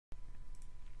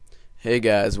Hey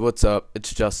guys, what's up?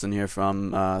 It's Justin here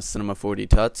from Cinema 4D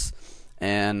Tuts,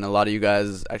 and a lot of you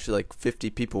guys, actually like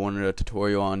 50 people, wanted a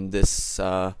tutorial on this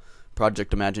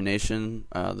Project Imagination,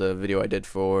 the video I did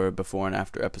for before and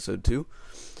after episode 2.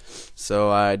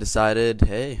 So I decided,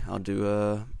 hey, I'll do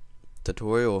a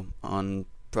tutorial on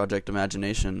Project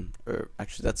Imagination, or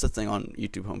actually that's the thing on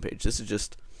YouTube homepage. This is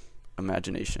just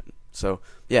Imagination. So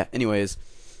yeah, anyways,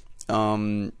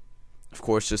 of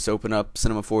course, just open up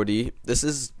Cinema 4D.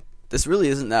 This really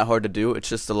isn't that hard to do. It's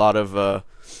just a lot of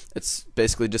it's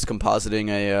basically just compositing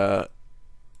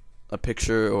a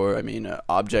picture, or I mean, an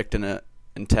object in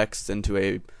text into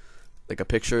a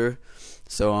picture.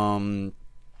 So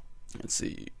let's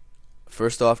see.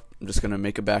 First off, I'm just gonna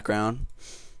make a background.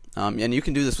 And you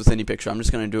can do this with any picture. I'm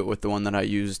just gonna do it with the one that I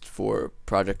used for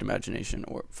Project Imagination,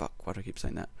 or fuck, why do I keep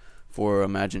saying that? For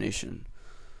Imagination.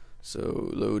 So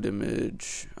load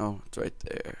image. Oh, it's right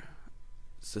there.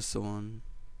 Is this the one?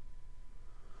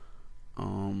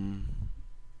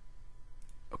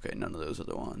 Okay, none of those are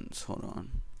the ones. Hold on.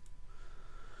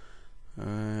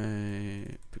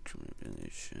 Alright, picture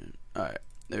manipulation. Alright,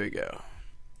 there we go.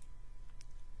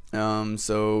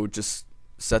 So just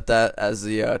set that as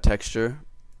the texture.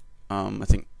 I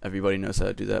think everybody knows how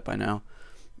to do that by now.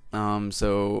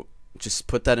 So just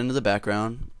put that into the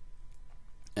background,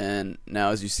 and now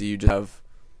as you see, you just have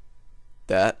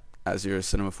that as your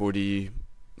Cinema 4D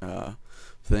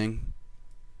thing,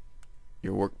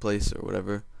 your workplace or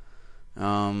whatever.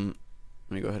 Let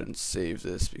me go ahead and save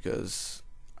this because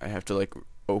I have to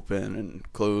open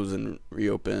and close and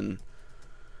reopen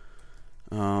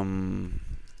Cinema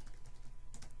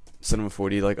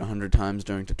 4D 100 times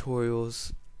during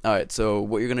tutorials. Alright, so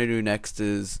what you're gonna do next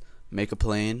is make a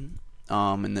plane,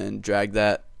 and then drag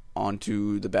that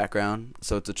onto the background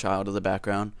so it's a child of the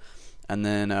background, and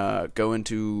then go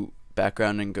into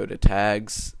background and go to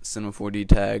tags, Cinema 4D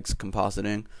tags,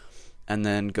 compositing, and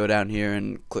then go down here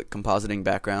and click compositing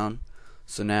background.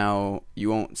 So now you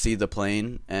won't see the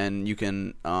plane, and you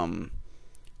can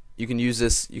use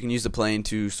the plane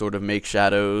to sort of make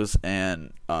shadows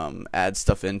and add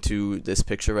stuff into this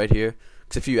picture right here.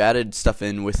 Because if you added stuff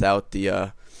in without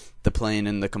the plane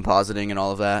and the compositing and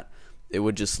all of that, it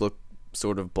would just look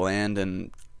sort of bland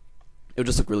and it would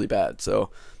just look really bad. So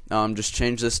just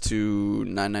change this to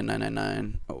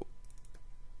 99999. Oh.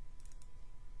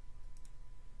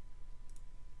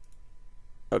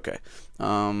 Okay.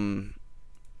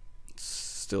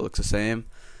 Still looks the same.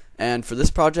 And for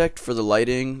this project, for the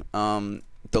lighting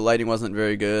wasn't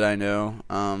very good, I know.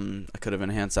 I could have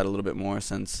enhanced that a little bit more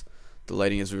since the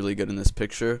lighting is really good in this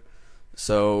picture.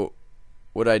 So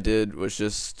what I did was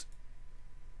just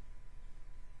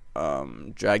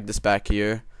drag this back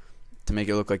here to make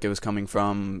it look like it was coming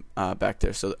from back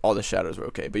there, so all the shadows were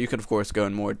okay. But you could of course go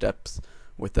in more depth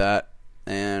with that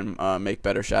and make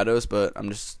better shadows, but I'm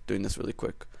just doing this really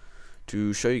quick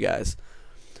to show you guys.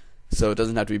 So it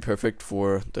doesn't have to be perfect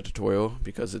for the tutorial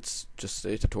because it's just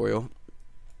a tutorial.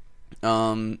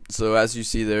 So as you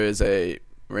see, there is a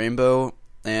rainbow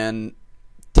and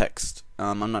text.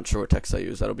 I'm not sure what text I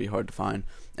use. That'll be hard to find.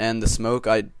 And the smoke,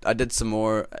 I did some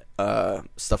more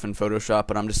stuff in Photoshop,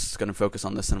 but I'm just going to focus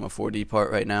on the Cinema 4D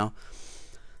part right now.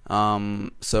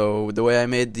 So the way I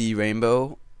made the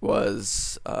rainbow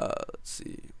was, let's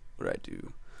see, what did I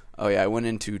do? Oh yeah, I went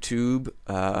into tube.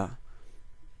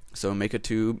 So make a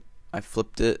tube. I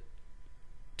flipped it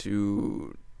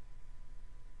to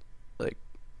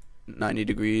 90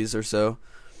 degrees or so.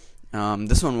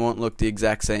 This one won't look the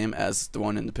exact same as the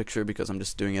one in the picture because I'm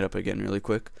just doing it up again really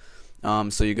quick.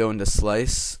 So you go into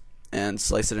slice and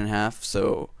slice it in half,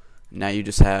 so now you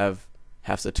just have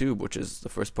half the tube, which is the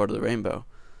first part of the rainbow.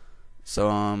 So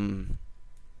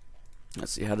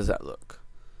let's see, how does that look?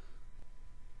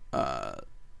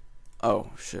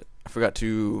 Oh shit, I forgot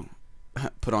to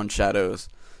put on shadows.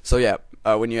 So yeah,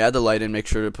 when you add the light in, make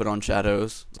sure to put on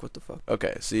shadows. What the fuck?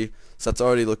 Okay, see, so that's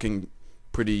already looking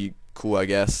pretty cool, I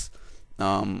guess.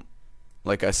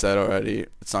 Like I said already,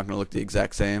 it's not going to look the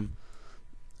exact same.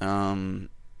 So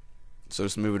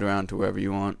just move it around to wherever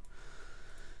you want,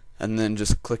 and then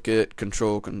just click it,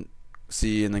 Control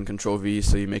C, and then Control V,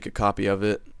 so you make a copy of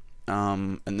it.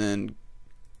 And then,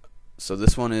 so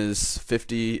this one is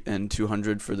 50 and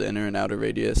 200 for the inner and outer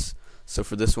radius. So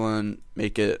for this one,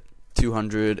 make it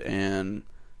 200 and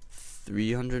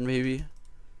 300 maybe.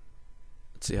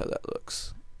 Let's see how that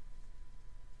looks.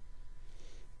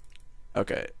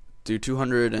 Okay, do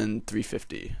 200 and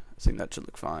 350. I think that should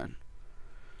look fine.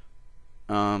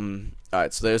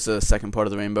 Alright, so there's the second part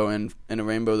of the rainbow, and in a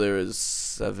rainbow there is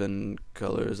 7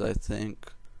 colors, I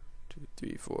think. 2,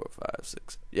 3, 4, 5,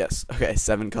 6. Yes, okay,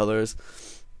 7 colors.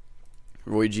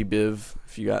 Roy G. Biv,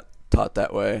 if you got taught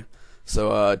that way.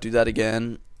 So do that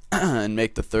again and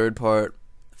make the third part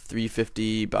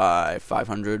 350 by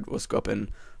 500. Let's go up in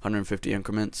 150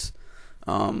 increments.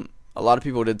 A lot of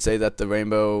people did say that the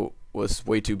rainbow was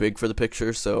way too big for the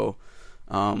picture, so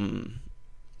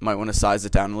might want to size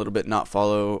it down a little bit, not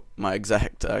follow my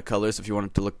exact colors if you want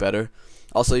it to look better.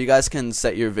 Also, you guys can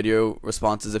set your video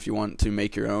responses if you want to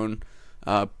make your own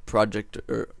project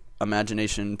or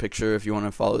imagination picture, if you want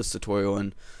to follow this tutorial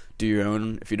and do your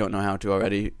own if you don't know how to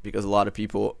already, because a lot of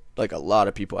people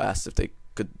asked if they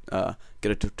could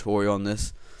get a tutorial on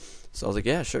this. So I was like,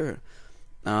 yeah, sure.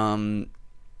 Alright,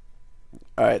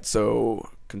 so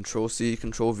Control C,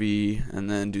 Control V, and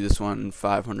then do this one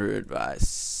 500 by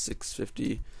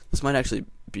 650. This might actually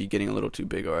be getting a little too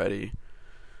big already.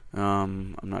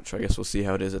 I'm not sure. I guess we'll see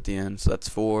how it is at the end. So that's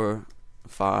 4,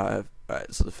 5.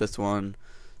 Alright, so the fifth one,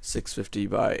 650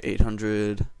 by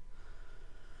 800.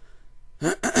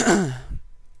 Alright.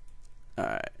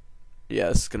 Yeah,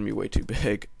 this is going to be way too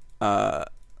big.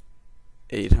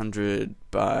 800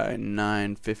 by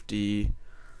 950.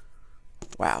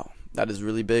 Wow, that is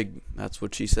really big. That's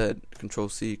what she said. Control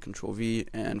C, Control V.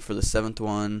 And for the seventh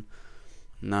one,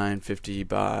 950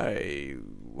 by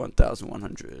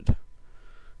 1100.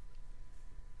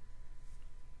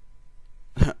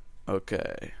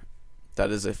 Okay.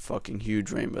 That is a fucking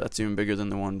huge rainbow. That's even bigger than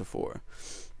the one before.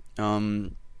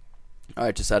 Alright,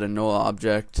 just add a null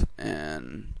object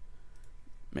and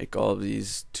make all of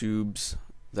these tubes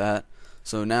that.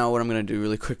 So now what I'm going to do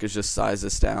really quick is just size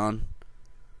this down.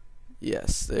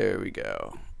 Yes, there we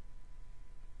go.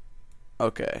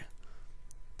 Okay.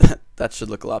 That should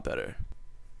look a lot better.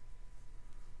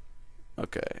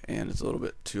 Okay, and it's a little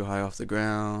bit too high off the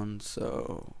ground,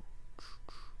 so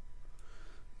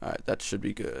alright, that should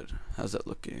be good. How's that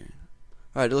looking?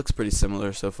 Alright, it looks pretty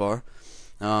similar so far.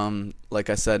 Like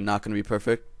I said, not going to be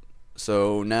perfect.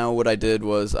 So now what I did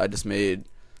was I just made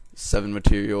 7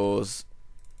 materials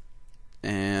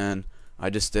and I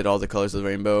just did all the colors of the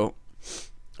rainbow.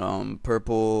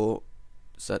 Purple,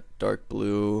 set dark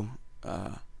blue.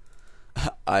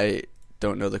 I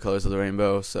don't know the colors of the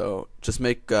rainbow, so just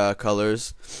make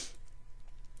colors.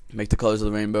 Make the colors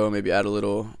of the rainbow, maybe add a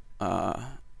little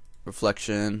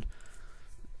reflection.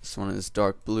 This one is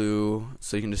dark blue,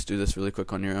 so you can just do this really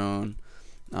quick on your own.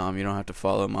 You don't have to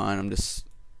follow mine. I'm just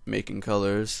making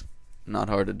colors. Not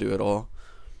hard to do at all.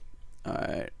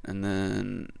 Alright, and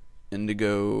then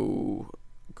indigo,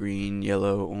 green,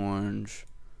 yellow, orange.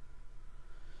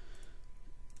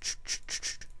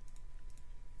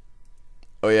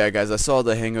 Oh yeah, guys, I saw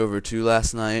The Hangover 2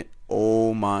 last night.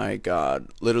 Oh my god.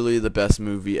 Literally the best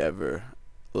movie ever.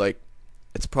 Like,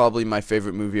 it's probably my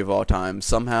favorite movie of all time.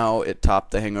 Somehow it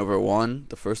topped The Hangover 1,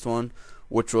 the first one,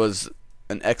 which was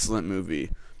an excellent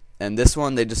movie. And this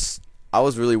one, I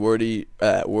was really worried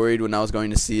when I was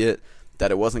going to see it that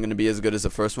it wasn't going to be as good as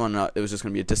the first one. It was just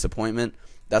going to be a disappointment.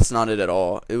 That's not it at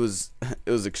all. It was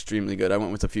extremely good. I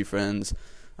went with a few friends.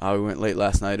 We went late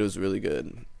last night. It was really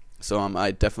good. So I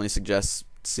definitely suggest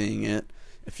seeing it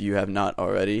if you have not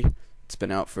already. It's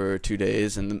been out for 2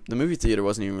 days, and the movie theater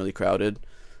wasn't even really crowded,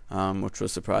 which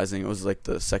was surprising. It was like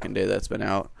the second day that's been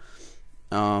out.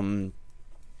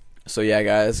 So yeah,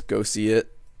 guys, go see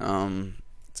it. It's an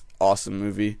awesome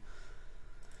movie.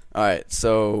 Alright,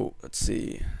 so let's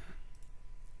see.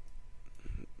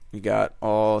 We got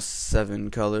all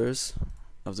 7 colors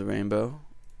of the rainbow.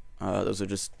 Those are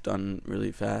just done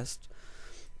really fast.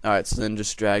 Alright, so then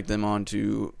just drag them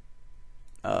onto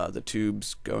the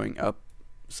tubes going up,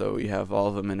 so we have all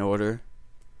of them in order.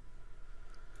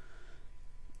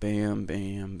 Bam,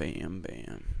 bam, bam,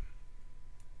 bam.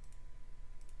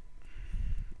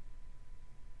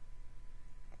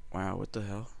 Wow, what the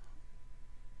hell?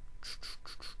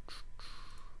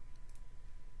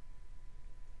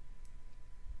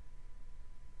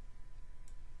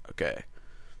 Okay.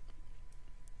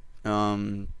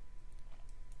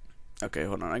 Okay,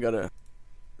 hold on. I gotta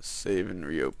save and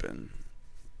reopen.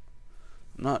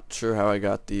 I'm not sure how I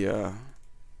got the what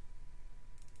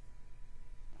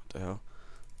the hell?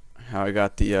 How I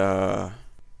got the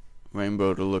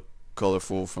rainbow to look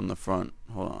colorful from the front.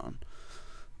 Hold on.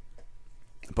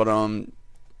 But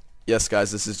yes,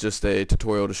 guys, this is just a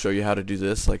tutorial to show you how to do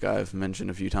this, like I've mentioned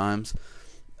a few times.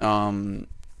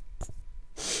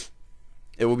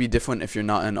 It will be different if you're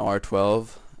not in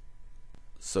R12,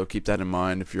 so keep that in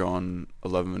mind. If you're on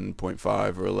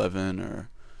 11.5 or 11 or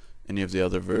any of the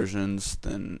other versions,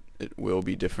 then it will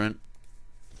be different.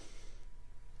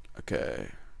 Okay.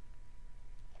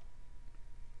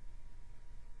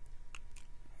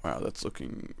 Wow, that's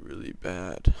looking really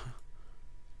bad.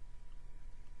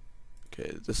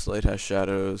 Okay, this light has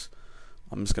shadows.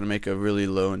 I'm just going to make a really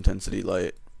low intensity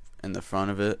light in the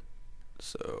front of it.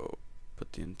 So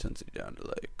put the intensity down to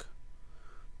like,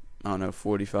 I don't know,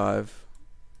 45.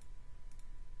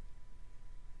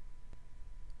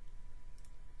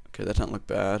 Okay, that doesn't look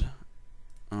bad.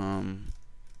 I'm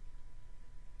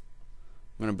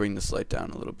going to bring this light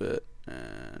down a little bit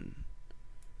and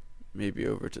maybe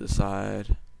over to the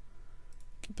side,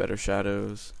 get better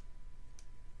shadows.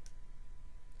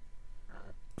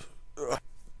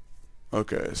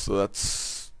 Okay, so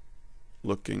that's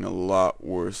looking a lot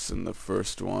worse than the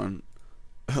first one.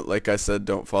 Like I said,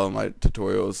 don't follow my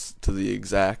tutorials to the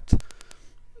exact,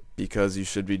 because you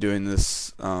should be doing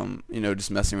this,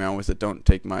 just messing around with it. Don't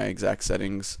take my exact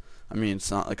settings. I mean,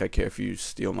 it's not like I care if you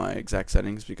steal my exact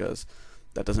settings, because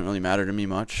that doesn't really matter to me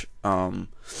much. Wow,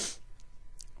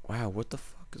 what the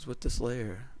fuck is with this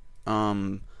layer?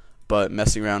 But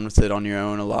messing around with it on your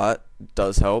own a lot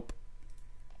does help.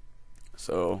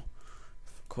 So,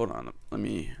 hold on, let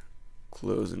me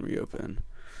close and reopen.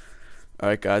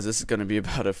 Alright guys, this is going to be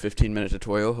about a 15-minute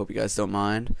tutorial. Hope you guys don't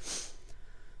mind.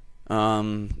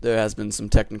 There has been some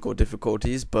technical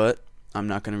difficulties, but I'm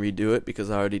not going to redo it because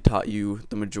I already taught you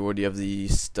the majority of the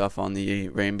stuff on the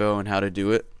rainbow and how to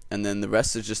do it. And then the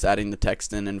rest is just adding the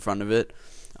text in front of it.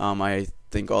 I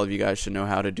think all of you guys should know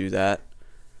how to do that.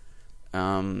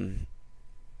 What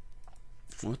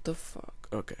the fuck?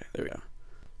 Okay, there we go.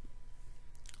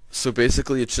 So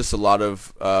basically, it's just a lot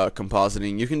of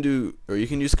compositing. You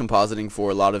can use compositing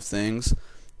for a lot of things.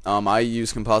 I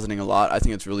use compositing a lot. I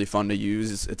think it's really fun to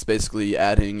use. It's basically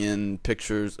adding in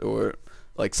pictures or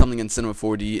like something in Cinema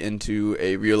 4D into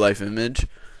a real life image.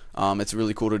 It's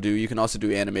really cool to do. You can also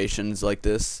do animations like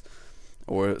this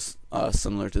or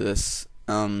similar to this.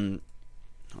 Let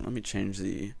me change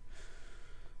the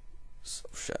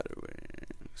self-shadowing.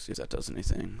 See if that does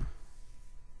anything.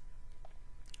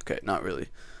 Okay, not really.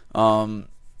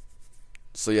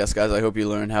 So yes guys, I hope you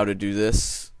learn how to do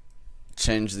this.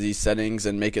 Change the settings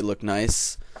and make it look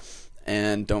nice,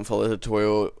 and don't follow the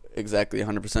tutorial exactly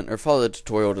 100%, or follow the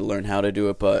tutorial to learn how to do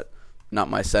it, but not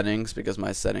my settings, because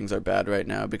my settings are bad right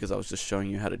now because I was just showing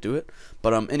you how to do it.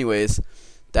 But anyways,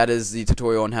 that is the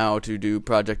tutorial on how to do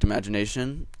Project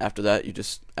Imagination. After that, you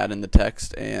just add in the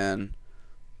text, and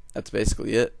that's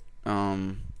basically it.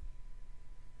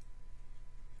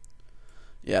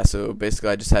 Yeah, so basically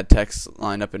I just had text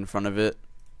lined up in front of it,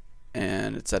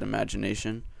 and it said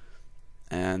Imagination,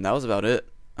 and that was about it.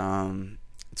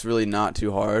 It's really not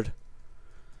too hard.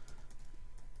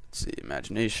 Let's see,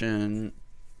 Imagination,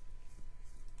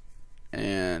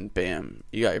 and bam,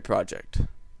 you got your project.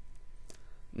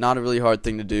 Not a really hard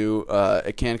thing to do.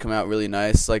 It can come out really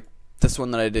nice. Like this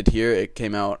one that I did here, it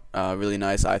came out really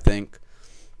nice, I think.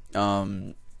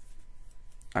 I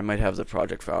might have the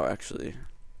project file actually.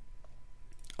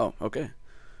 Oh, okay.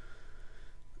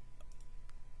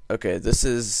 Okay, this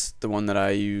is the one that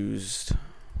I used.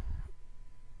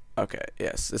 Okay,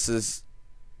 yes, this is.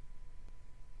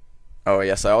 Oh,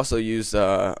 yes, I also used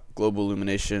global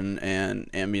illumination and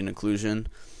ambient occlusion.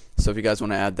 So if you guys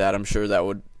want to add that, I'm sure that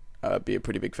would be a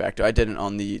pretty big factor. I didn't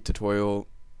on the tutorial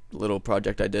little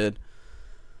project I did.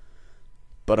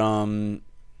 But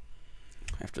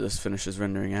after this finishes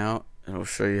rendering out, it'll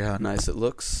show you how nice it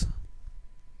looks.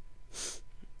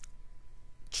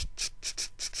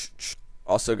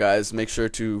 Also guys, make sure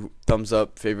to thumbs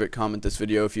up, favorite, comment this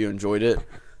video if you enjoyed it.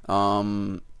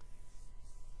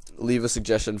 Leave a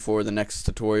suggestion for the next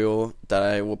tutorial that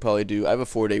I will probably do. I have a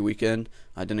 4-day weekend.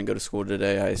 I didn't go to school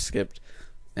today, I skipped,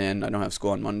 and I don't have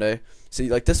school on Monday. See,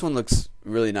 like this one looks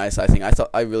really nice, I think.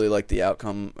 I really liked the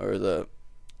outcome, or the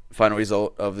final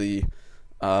result of the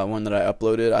one that I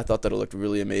uploaded. I thought that it looked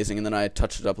really amazing, and then I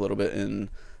touched it up a little bit in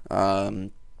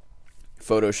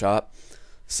Photoshop.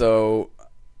 So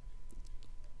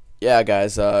yeah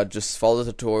guys, just follow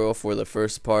the tutorial for the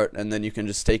first part, and then you can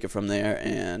just take it from there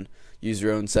and use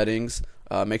your own settings.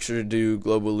 Make sure to do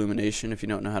global illumination. If you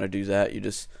don't know how to do that, you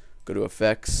just go to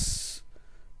effects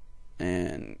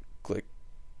and click.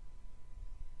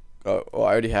 Oh, I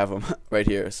already have them right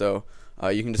here. So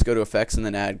you can just go to effects and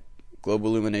then add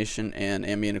global illumination and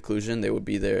ambient occlusion. They would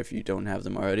be there if you don't have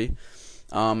them already.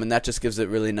 And that just gives it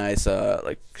really nice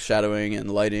like shadowing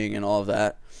and lighting and all of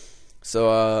that.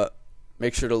 So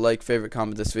make sure to like, favorite,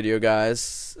 comment this video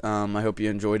guys. I hope you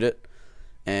enjoyed it,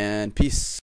 and peace.